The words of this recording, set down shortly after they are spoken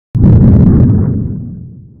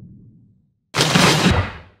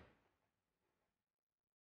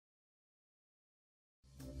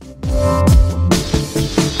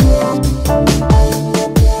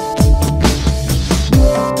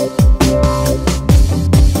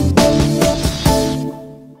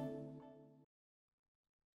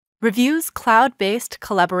Review's cloud-based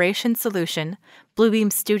collaboration solution,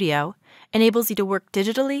 Bluebeam Studio, enables you to work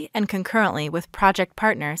digitally and concurrently with project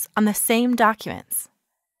partners on the same documents.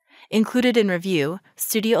 Included in Review,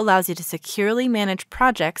 Studio allows you to securely manage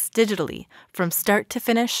projects digitally from start to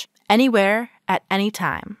finish, anywhere, at any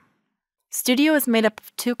time. Studio is made up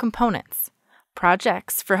of two components: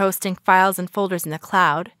 projects for hosting files and folders in the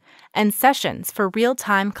cloud, and sessions for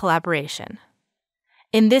real-time collaboration.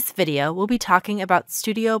 In this video, we'll be talking about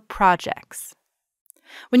Studio Projects.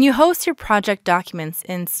 When you host your project documents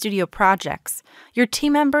in Studio Projects, your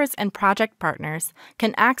team members and project partners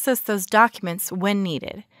can access those documents when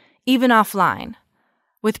needed, even offline.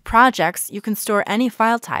 With projects, you can store any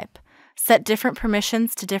file type, set different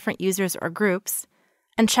permissions to different users or groups,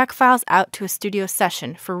 and check files out to a Studio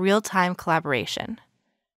session for real-time collaboration.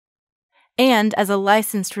 And as a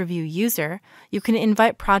licensed Review user, you can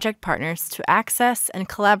invite project partners to access and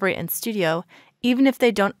collaborate in Studio even if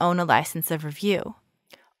they don't own a license of Review.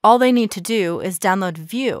 All they need to do is download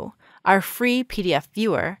View, our free PDF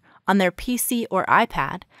viewer, on their PC or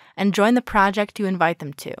iPad and join the project you invite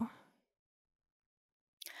them to.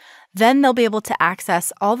 Then they'll be able to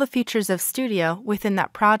access all the features of Studio within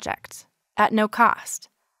that project, at no cost.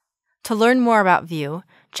 To learn more about View,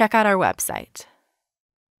 check out our website.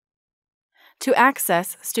 To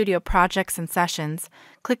access Studio projects and sessions,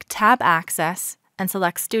 click Tab Access and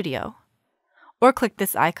select Studio, or click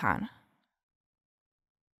this icon.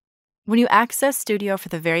 When you access Studio for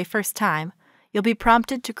the very first time, you'll be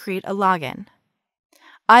prompted to create a login.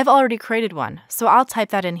 I've already created one, so I'll type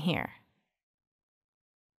that in here.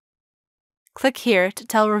 Click here to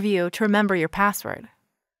tell Review to remember your password.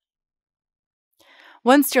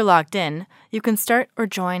 Once you're logged in, you can start or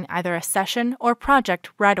join either a session or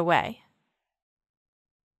project right away.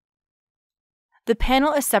 The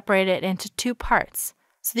panel is separated into two parts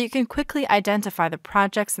so that you can quickly identify the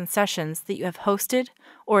projects and sessions that you have hosted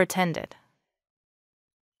or attended.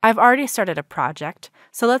 I've already started a project,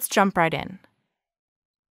 so let's jump right in.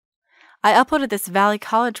 I uploaded this Valley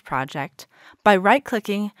College project by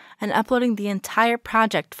right-clicking and uploading the entire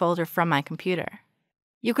project folder from my computer.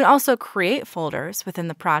 You can also create folders within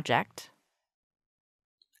the project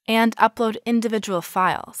and upload individual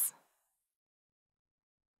files.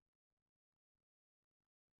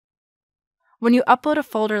 When you upload a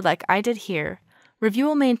folder like I did here, Review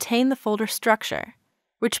will maintain the folder structure,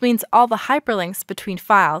 which means all the hyperlinks between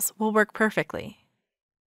files will work perfectly.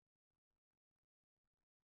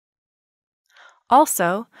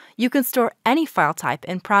 Also, you can store any file type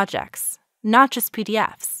in projects, not just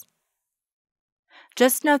PDFs.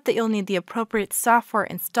 Just note that you'll need the appropriate software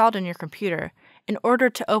installed on your computer in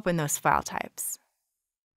order to open those file types.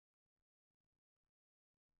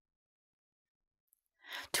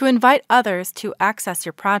 To invite others to access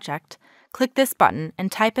your project, click this button and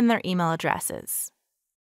type in their email addresses.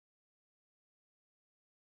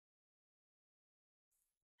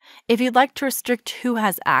 If you'd like to restrict who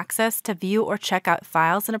has access to view or check out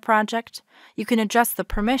files in a project, you can adjust the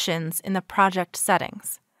permissions in the project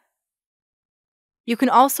settings. You can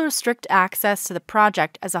also restrict access to the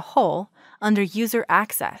project as a whole under User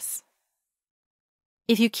Access.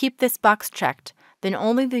 If you keep this box checked, then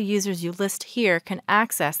only the users you list here can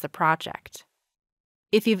access the project.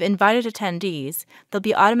 If you've invited attendees, they'll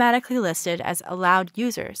be automatically listed as allowed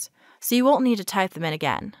users, so you won't need to type them in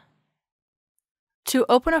again. To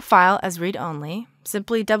open a file as read-only,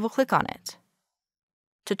 simply double-click on it.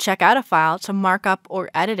 To check out a file to mark up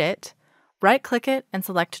or edit it, right-click it and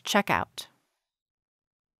select Checkout.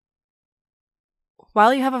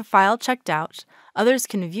 While you have a file checked out, others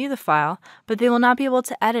can view the file, but they will not be able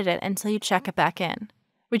to edit it until you check it back in,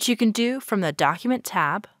 which you can do from the Document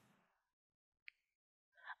tab,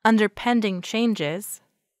 under Pending Changes,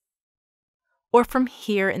 or from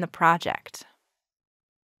here in the project.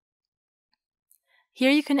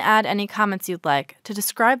 Here you can add any comments you'd like to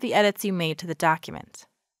describe the edits you made to the document.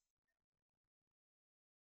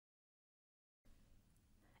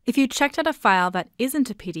 If you checked out a file that isn't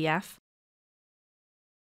a PDF,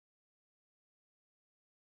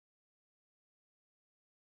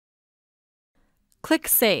 click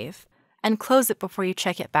Save and close it before you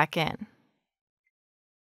check it back in.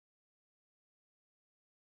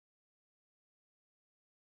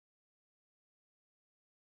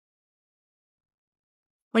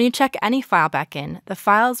 When you check any file back in, the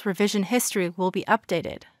file's revision history will be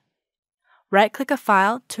updated. Right-click a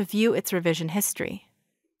file to view its revision history.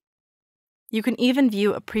 You can even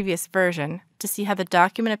view a previous version to see how the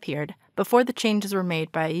document appeared before the changes were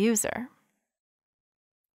made by a user.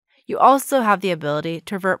 You also have the ability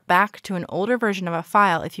to revert back to an older version of a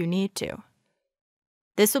file if you need to.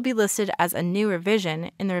 This will be listed as a new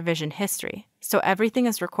revision in the revision history, so everything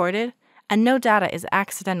is recorded and no data is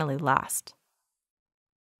accidentally lost.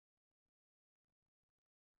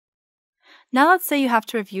 Now let's say you have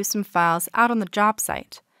to review some files out on the job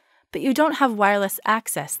site, but you don't have wireless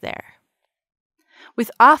access there.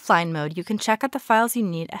 With offline mode, you can check out the files you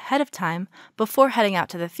need ahead of time before heading out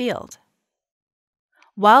to the field.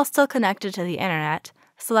 While still connected to the internet,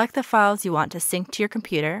 select the files you want to sync to your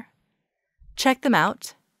computer, check them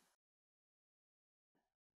out,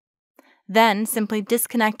 then simply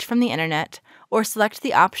disconnect from the internet or select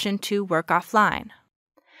the option to work offline.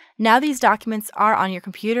 Now these documents are on your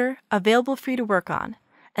computer, available for you to work on,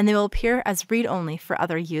 and they will appear as read-only for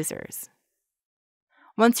other users.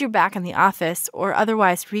 Once you're back in the office or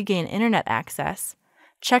otherwise regain internet access,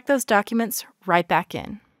 check those documents right back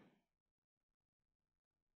in.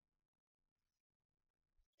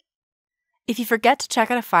 If you forget to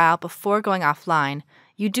check out a file before going offline,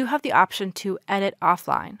 you do have the option to edit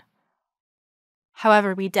offline.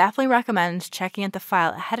 However, we definitely recommend checking out the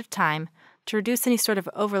file ahead of time to reduce any sort of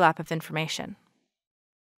overlap of information.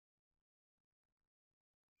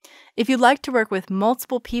 If you'd like to work with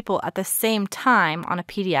multiple people at the same time on a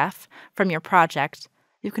PDF from your project,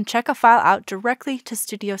 you can check a file out directly to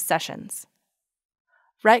Studio Sessions.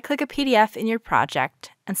 Right-click a PDF in your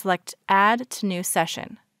project and select Add to New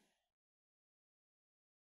Session.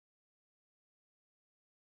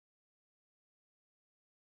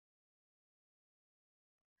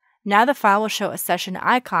 Now the file will show a session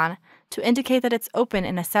icon to indicate that it's open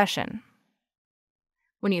in a session.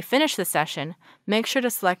 When you finish the session, make sure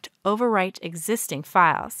to select Overwrite Existing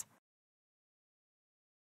Files.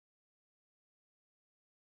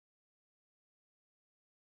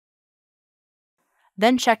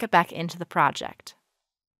 Then check it back into the project.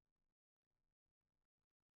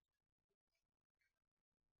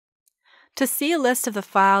 To see a list of the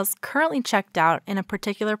files currently checked out in a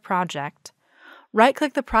particular project,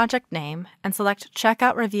 right-click the project name and select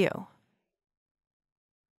Checkout Review.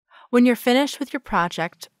 When you're finished with your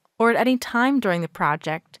project, or at any time during the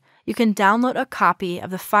project, you can download a copy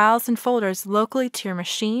of the files and folders locally to your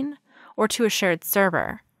machine or to a shared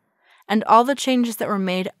server, and all the changes that were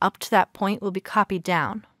made up to that point will be copied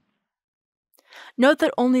down. Note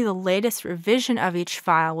that only the latest revision of each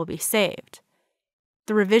file will be saved.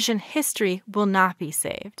 The revision history will not be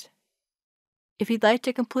saved. If you'd like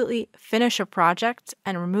to completely finish a project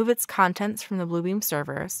and remove its contents from the Bluebeam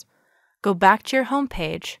servers, go back to your home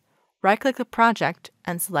page, right-click the project,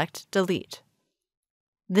 and select Delete.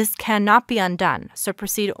 This cannot be undone, so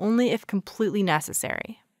proceed only if completely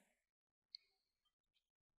necessary.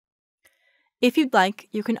 If you'd like,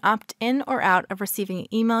 you can opt in or out of receiving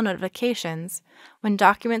email notifications when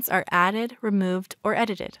documents are added, removed, or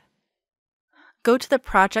edited. Go to the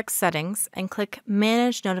project settings and click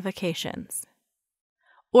Manage Notifications.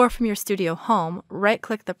 Or from your studio home,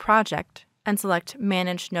 right-click the project and select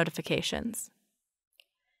Manage Notifications.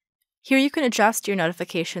 Here you can adjust your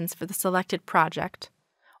notifications for the selected project,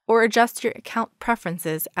 or adjust your account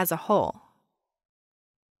preferences as a whole.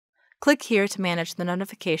 Click here to manage the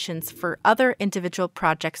notifications for other individual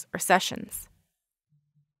projects or sessions.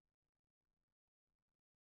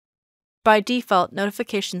 By default,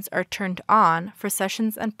 notifications are turned on for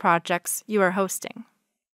sessions and projects you are hosting.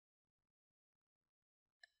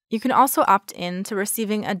 You can also opt in to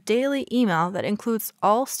receiving a daily email that includes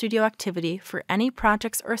all studio activity for any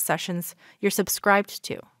projects or sessions you're subscribed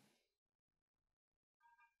to.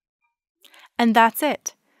 And that's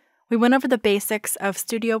it. We went over the basics of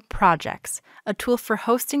Studio Projects, a tool for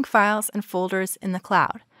hosting files and folders in the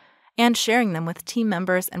cloud, and sharing them with team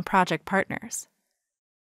members and project partners.